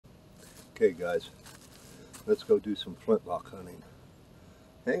Okay guys, let's go do some flintlock hunting.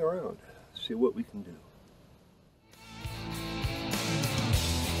 Hang around, see what we can do.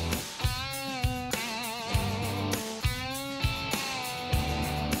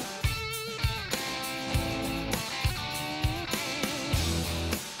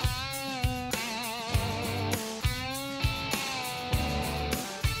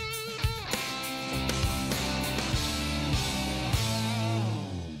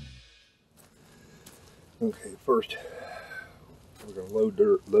 Okay, first we're going to load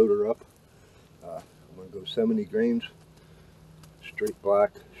her up. I'm going to go 70 grains, straight black,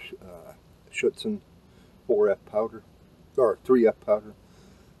 Schutzen 4F powder, or 3F powder,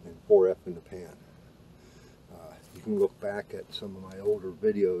 and 4F in the pan. You can look back at some of my older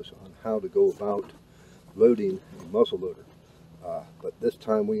videos on how to go about loading a muzzle loader. But this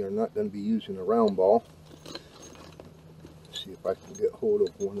time we are not going to be using a round ball. Let's see if I can get hold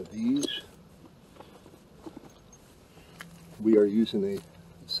of one of these. We are using a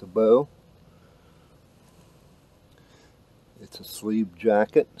sabot. It's a sleeve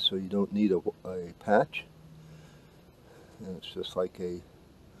jacket, so you don't need a patch. And it's just like a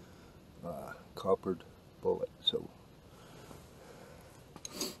coppered bullet. So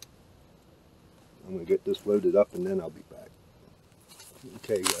I'm going to get this loaded up and then I'll be back.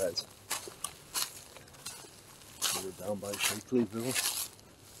 Okay guys, we're down by Shakelyville.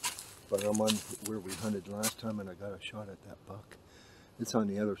 But I'm on where we hunted last time and I got a shot at that buck. It's on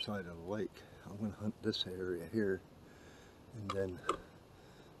the other side of the lake. I'm going to hunt this area here and then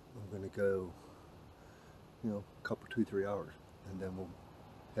I'm going to go, you know, a couple, 2-3 hours and then we'll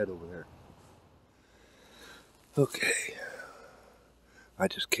head over there. Okay, I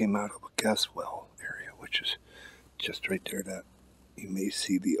just came out of a gas well area, which is just right there. That you may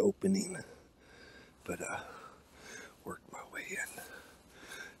see the opening, but worked my way in.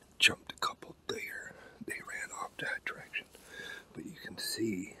 Jumped a couple there. They ran off that direction. But you can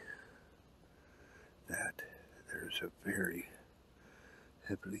see that there's a very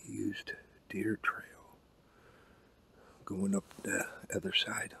heavily used deer trail going up the other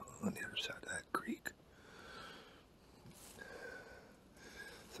side, on the other side of that creek.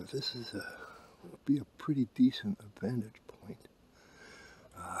 So this is will be a pretty decent vantage point.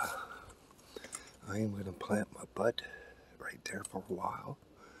 I am going to plant my butt right there for a while.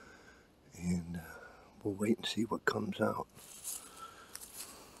 And we'll wait and see what comes out.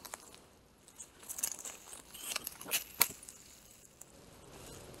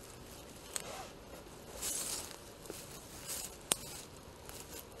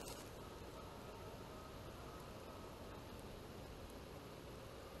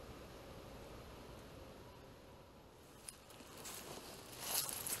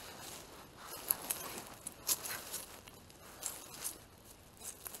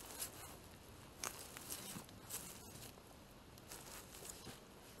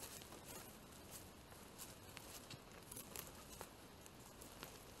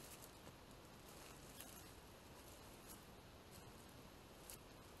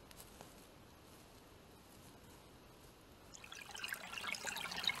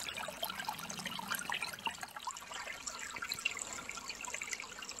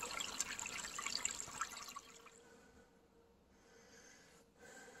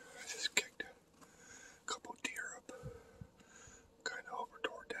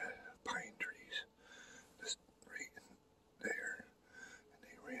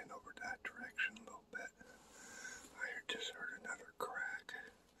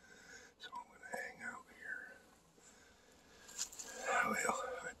 Well,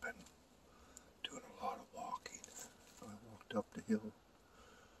 I've been doing a lot of walking. I walked up the hill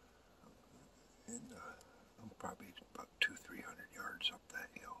and I'm probably about 200-300 yards up that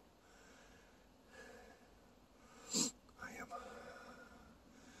hill. I am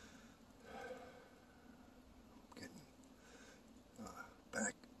getting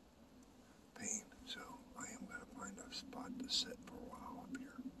back pain, so I am going to find a spot to sit for a while up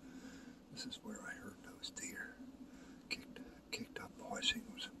here. This is where I heard those deer kicked up. All I seen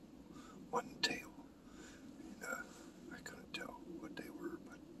was one tail, and I couldn't tell what they were,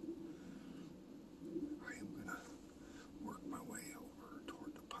 but I am going to work my way over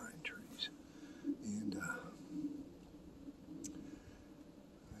toward the pine trees and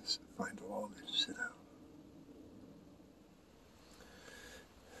find a log to sit out.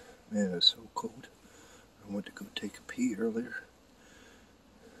 Man, it's so cold. I went to go take a pee earlier,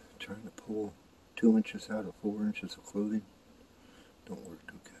 trying to pull 2 inches out of 4 inches of clothing. Don't work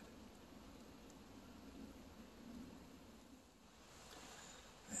too good.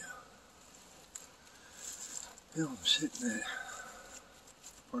 Yeah, I'm sitting at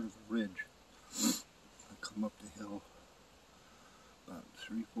part of the ridge come up the hill about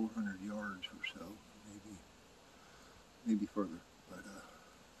 300-400 yards or so, maybe further. But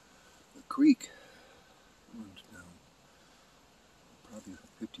the creek runs down probably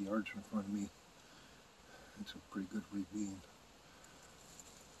 50 yards in front of me. It's a pretty good ravine.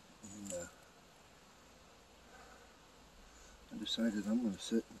 And I decided I'm going to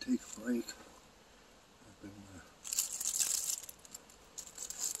sit and take a break. I've been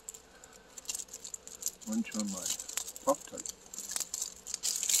lunch on my Pop-Tart.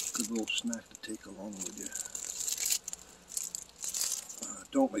 Good little snack to take along with you.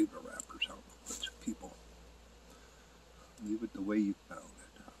 Don't leave the wrappers out, but people, leave it the way you found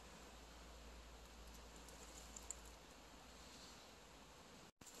it.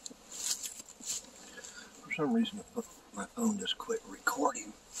 For some reason, my phone just quit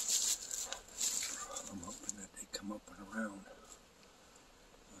recording. I'm hoping that they come up and around,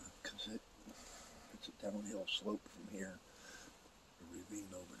 because it's a downhill slope from here, the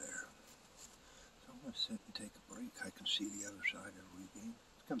ravine over there. So I'm going to sit and take a break. I can see the other side of the ravine.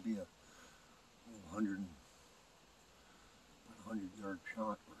 It's going to be a 100-yard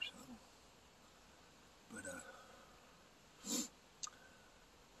shot or so. But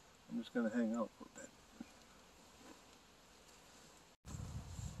I'm just going to hang out for a bit.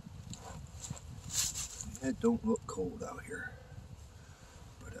 It don't look cold out here,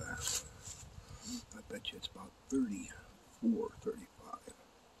 but I bet you it's about 34, 35.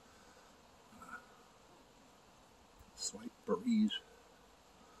 Slight breeze.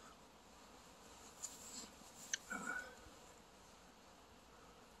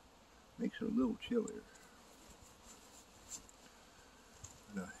 Makes it a little chillier.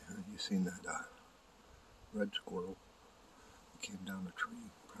 And, you seen that red squirrel? He came down a tree,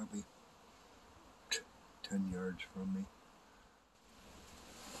 probably 10 yards from me.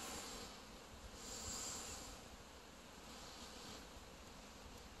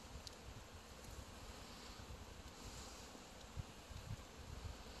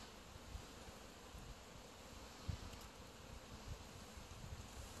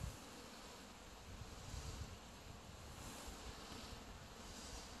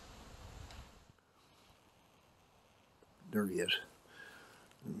 There he is.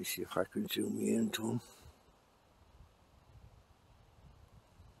 Let me see if I can zoom into him.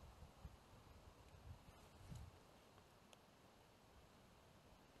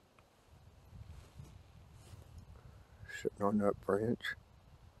 Sitting on that branch.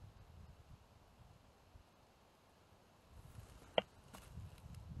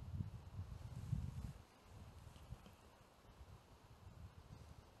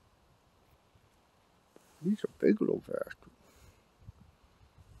 He's a big little bastard.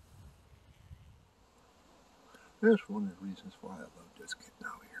 That's one of the reasons why I love just getting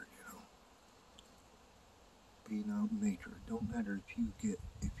out here, you know. Being out in nature. It don't matter if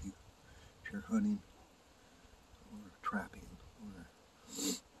you're hunting or trapping or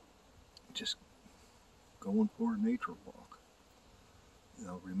just going for a nature walk. You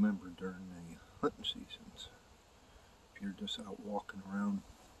know, remember during the hunting seasons, if you're just out walking around,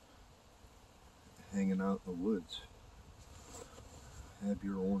 hanging out in the woods, have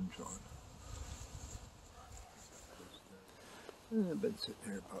your orange on. I've been sitting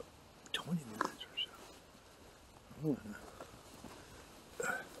here about 20 minutes or so.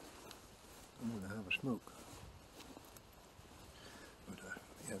 I'm gonna have a smoke. But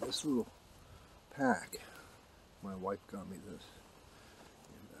yeah, this little pack, my wife got me this,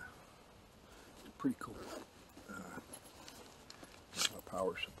 and it's pretty cool. A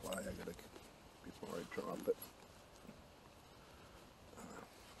power supply I gotta get before I drop it.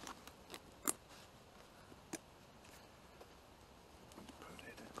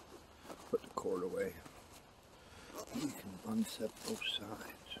 Put the cord away. You can unzip both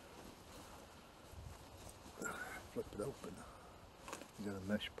sides. Flip it open. You got a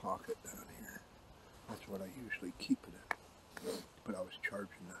mesh pocket down here. That's what I usually keep it in. But I was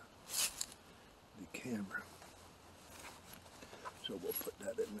charging the camera. So we'll put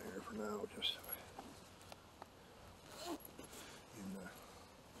that in there for now. Just and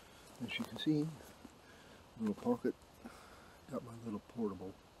as you can see, little pocket. Got my little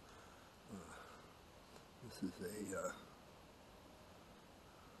portable. This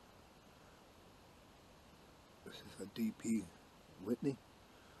is a DP Whitney.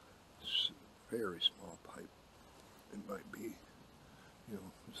 It's a very small pipe. It might be, you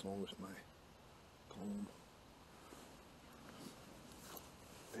know, as long as my palm.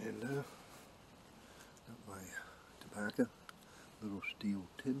 And got my tobacco, little steel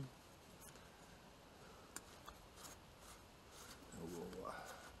tin.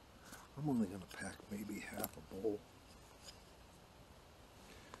 I'm only going to pack maybe half a bowl.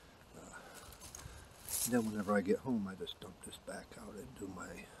 Then whenever I get home, I just dump this back out into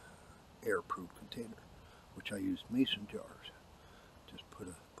my airproof container, which I use mason jars. Just put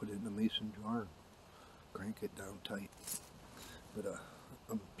it in a mason jar and crank it down tight. But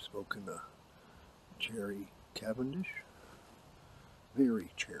I'm smoking a cherry Cavendish, very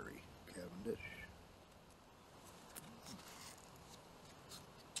cherry Cavendish.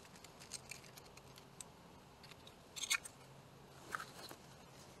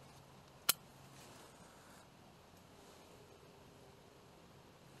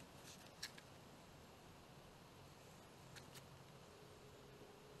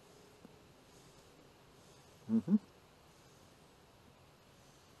 Mm-hmm.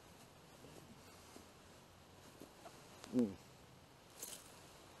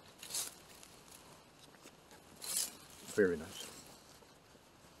 Very nice.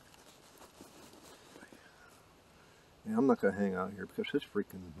 Yeah, I'm not going to hang out here because it's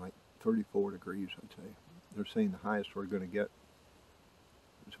freaking like 34 degrees, I'd say. They're saying the highest we're going to get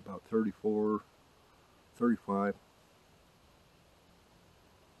is about 34, 35.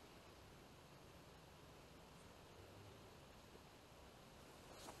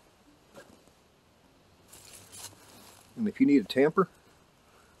 And if you need a tamper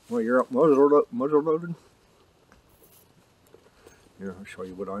while you're out muzzle loaded, here, I'll show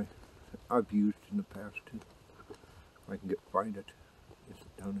you what I've used in the past too. If I can find it. It's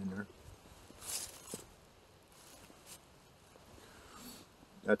down in there.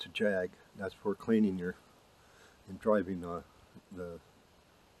 That's a jag. That's for cleaning your and driving the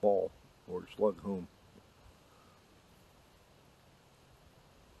ball or slug home.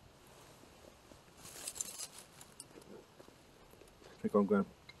 I think I'm going to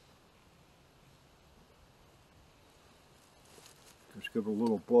just give it a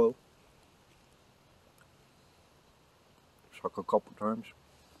little blow. Suck a couple times.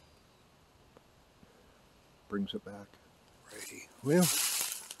 Brings it back. Righty. Well,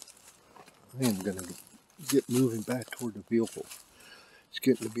 I am going to get moving back toward the vehicle. It's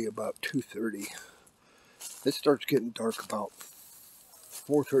getting to be about 2:30. It starts getting dark about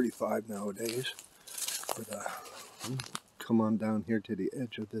 4:35 nowadays. But come on down here to the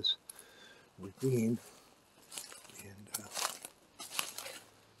edge of this ravine and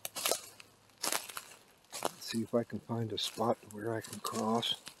see if I can find a spot where I can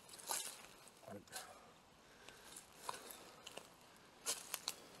cross.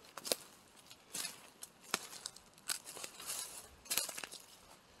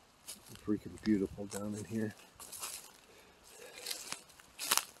 It's freaking beautiful down in here.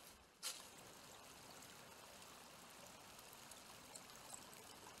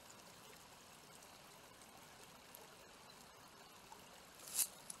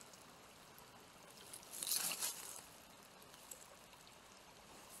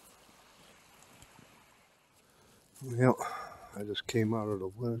 Well, I just came out of the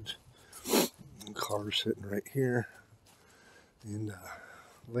woods. The car's sitting right here. And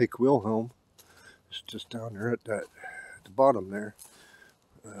Lake Wilhelm is just down there at the bottom there.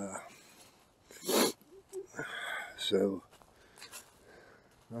 So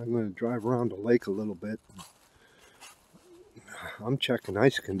I'm going to drive around the lake a little bit. I'm checking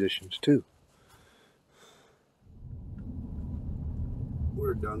ice conditions too.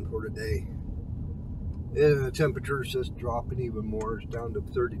 We're done for today. And the temperature is just dropping even more. It's down to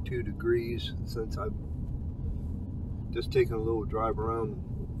 32 degrees since I've just taken a little drive around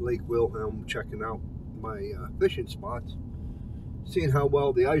Lake Wilhelm, checking out my fishing spots, seeing how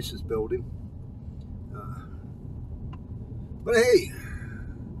well the ice is building. But hey,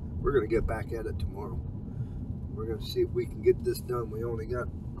 we're going to get back at it tomorrow. We're going to see if we can get this done. We only got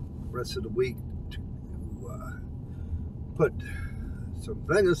the rest of the week to put some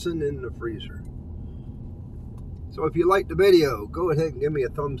venison in the freezer. So if you liked the video, go ahead and give me a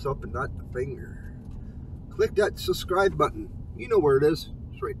thumbs up and not the finger. Click that subscribe button. You know where it is.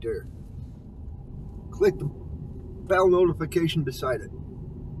 It's right there. Click the bell notification beside it.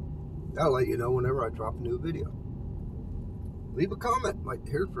 That'll let you know whenever I drop a new video. Leave a comment. Like to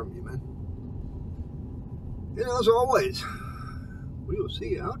hear from you, man. And as always, we will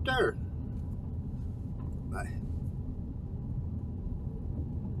see you out there. Bye.